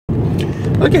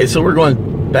Okay, so we're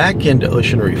going back into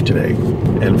Ocean Reef today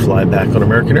and fly back on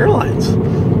American Airlines.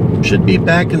 Should be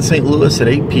back in St. Louis at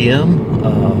 8 p.m.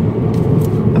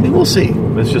 I mean, we'll see.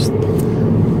 It's just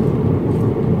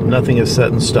nothing is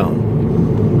set in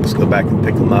stone. Let's go back and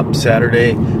pick them up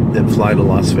Saturday, then fly to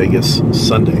Las Vegas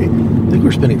Sunday. I think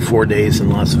we're spending 4 days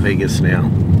in Las Vegas now.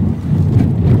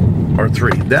 Or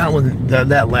 3.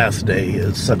 That last day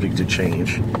is subject to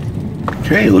change.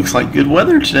 Okay, looks like good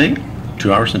weather today.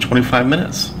 2 hours and 25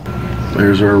 minutes.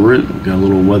 There's our route. We've got a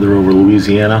little weather over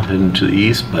Louisiana heading to the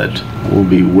east, but we'll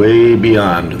be way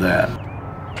beyond that.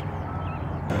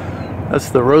 That's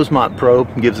the Rosemont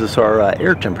probe. Gives us our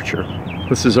air temperature.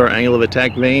 This is our angle of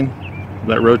attack vane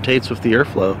that rotates with the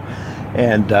airflow.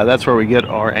 And that's where we get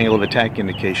our angle of attack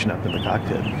indication up in the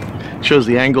cockpit. It shows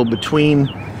the angle between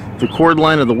the chord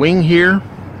line of the wing here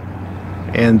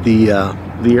and the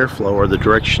airflow, or the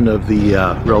direction of the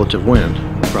relative wind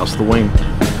across the wing.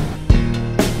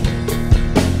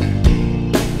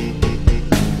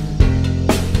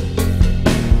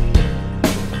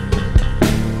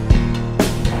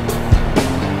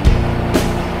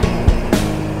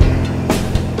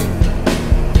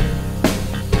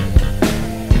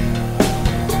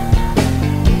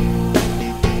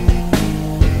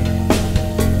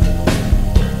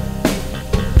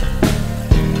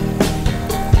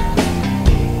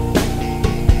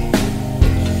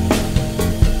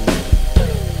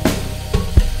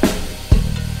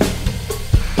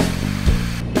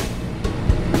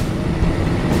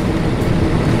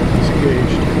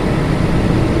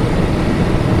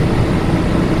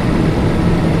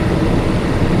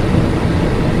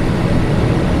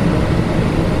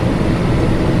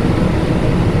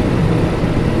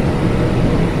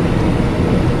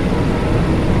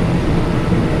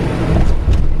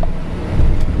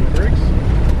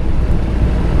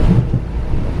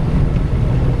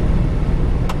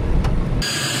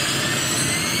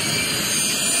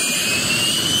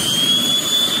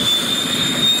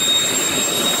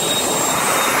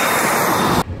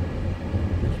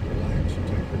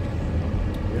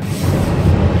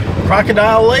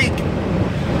 Crocodile Lake.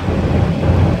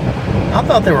 I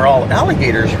thought they were all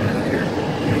alligators around here.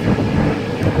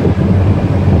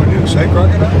 What did it say,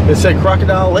 crocodile? It said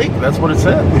Crocodile Lake. That's what it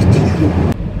said.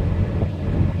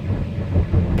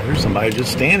 There's somebody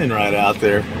just standing right out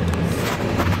there. $1.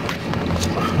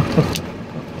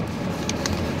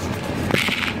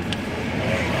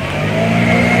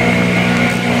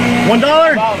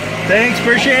 Thanks,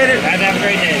 appreciate it. Have a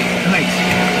great day. Thanks.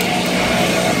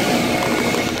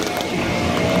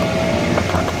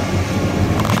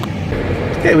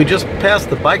 Okay, we just passed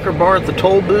the biker bar at the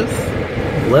toll booth,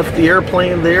 left the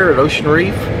airplane there at Ocean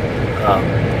Reef.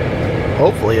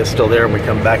 Hopefully it's still there when we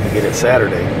come back and get it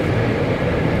Saturday.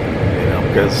 You know,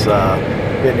 because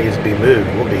it needs to be moved.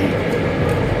 We'll be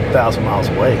 1,000 miles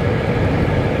away.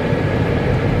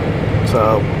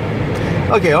 So,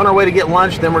 okay, on our way to get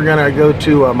lunch, then we're gonna go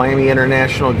to Miami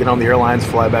International, get on the airlines,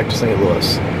 fly back to St.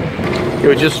 Louis. Okay,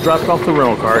 we just dropped off the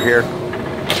rental car here.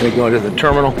 We go into the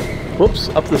terminal. Whoops,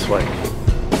 up this way.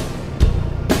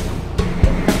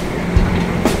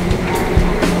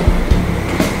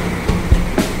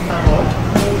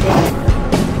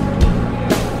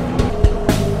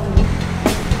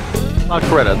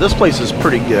 Carretta. This place is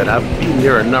pretty good. I've eaten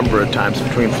here a number of times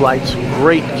between flights.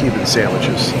 Great Cuban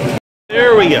sandwiches.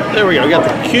 There we go. There we go. We got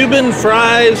the Cuban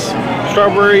fries,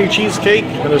 strawberry cheesecake,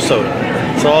 and a soda.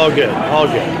 It's all good. All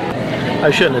good. I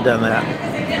shouldn't have done that.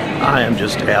 I am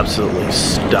just absolutely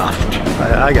stuffed.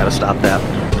 I gotta stop that.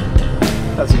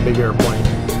 That's a big airplane.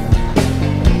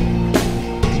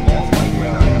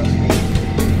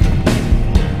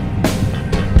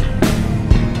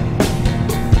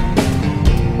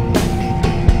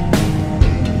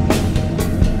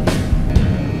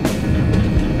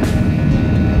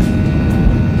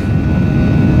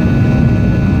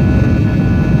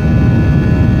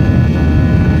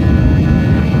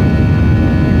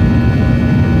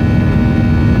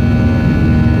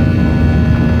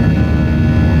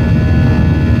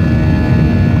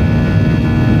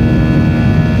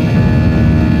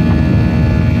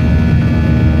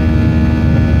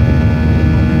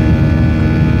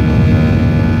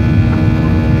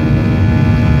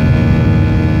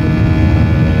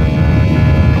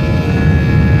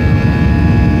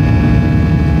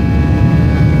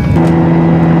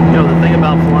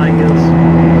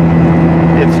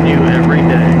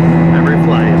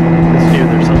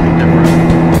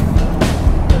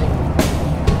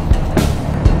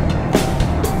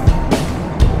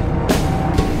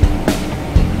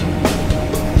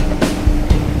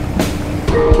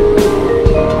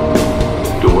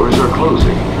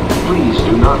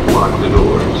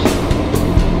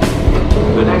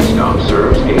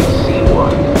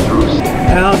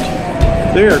 out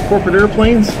there, corporate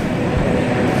airplanes.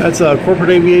 That's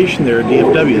corporate aviation there at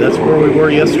DFW. That's where we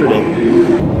were yesterday.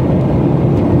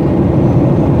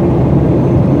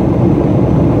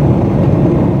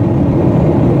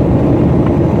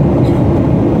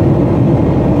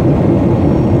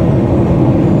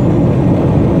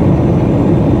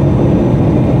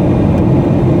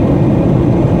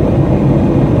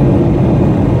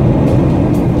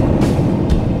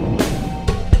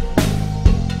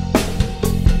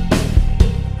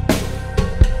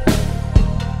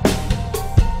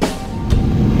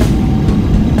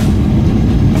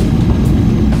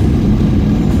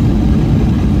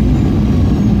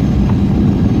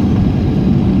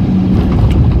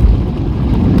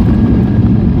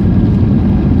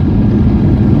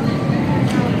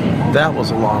 That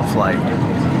was a long flight.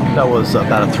 That was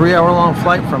about a 3-hour long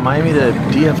flight from Miami to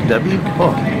DFW.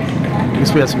 Oh, I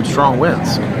guess we had some strong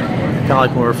winds. Kind of like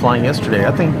when we were flying yesterday.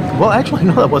 I think, well, actually,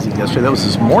 no, that wasn't yesterday. That was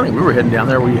this morning. We were heading down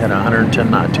there. We had a 110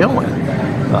 knot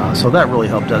tailwind. So that really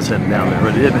helped us heading down there.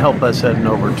 But it didn't help us heading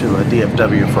over to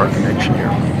DFW for our connection here.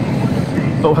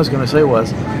 But what I was going to say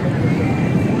was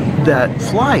that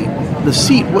flight, the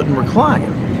seat wouldn't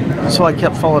recline. So I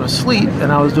kept falling asleep,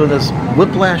 and I was doing this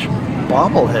whiplash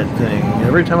bobblehead thing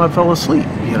every time I fell asleep,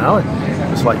 you know.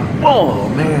 It's like, oh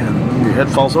man, your head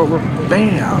falls over,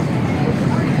 bam.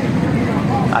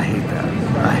 I hate that.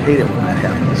 I hate it when that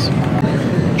happens.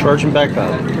 Charging back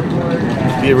up.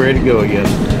 Get ready to go again.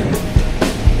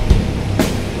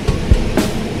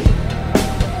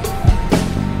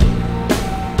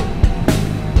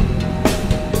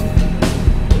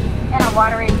 And a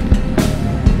watery.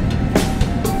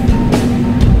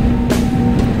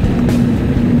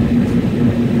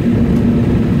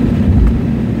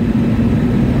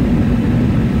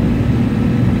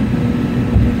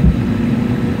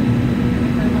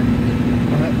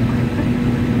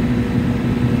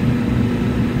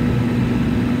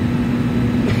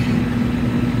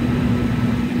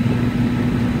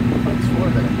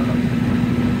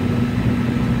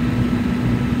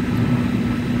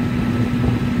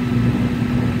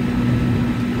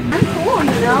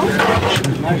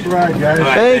 Nice ride, guys.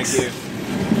 Thanks. Thank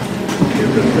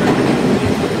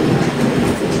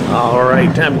you. All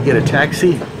right, time to get a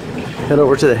taxi. Head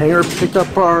over to the hangar, pick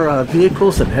up our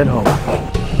vehicles, and head home.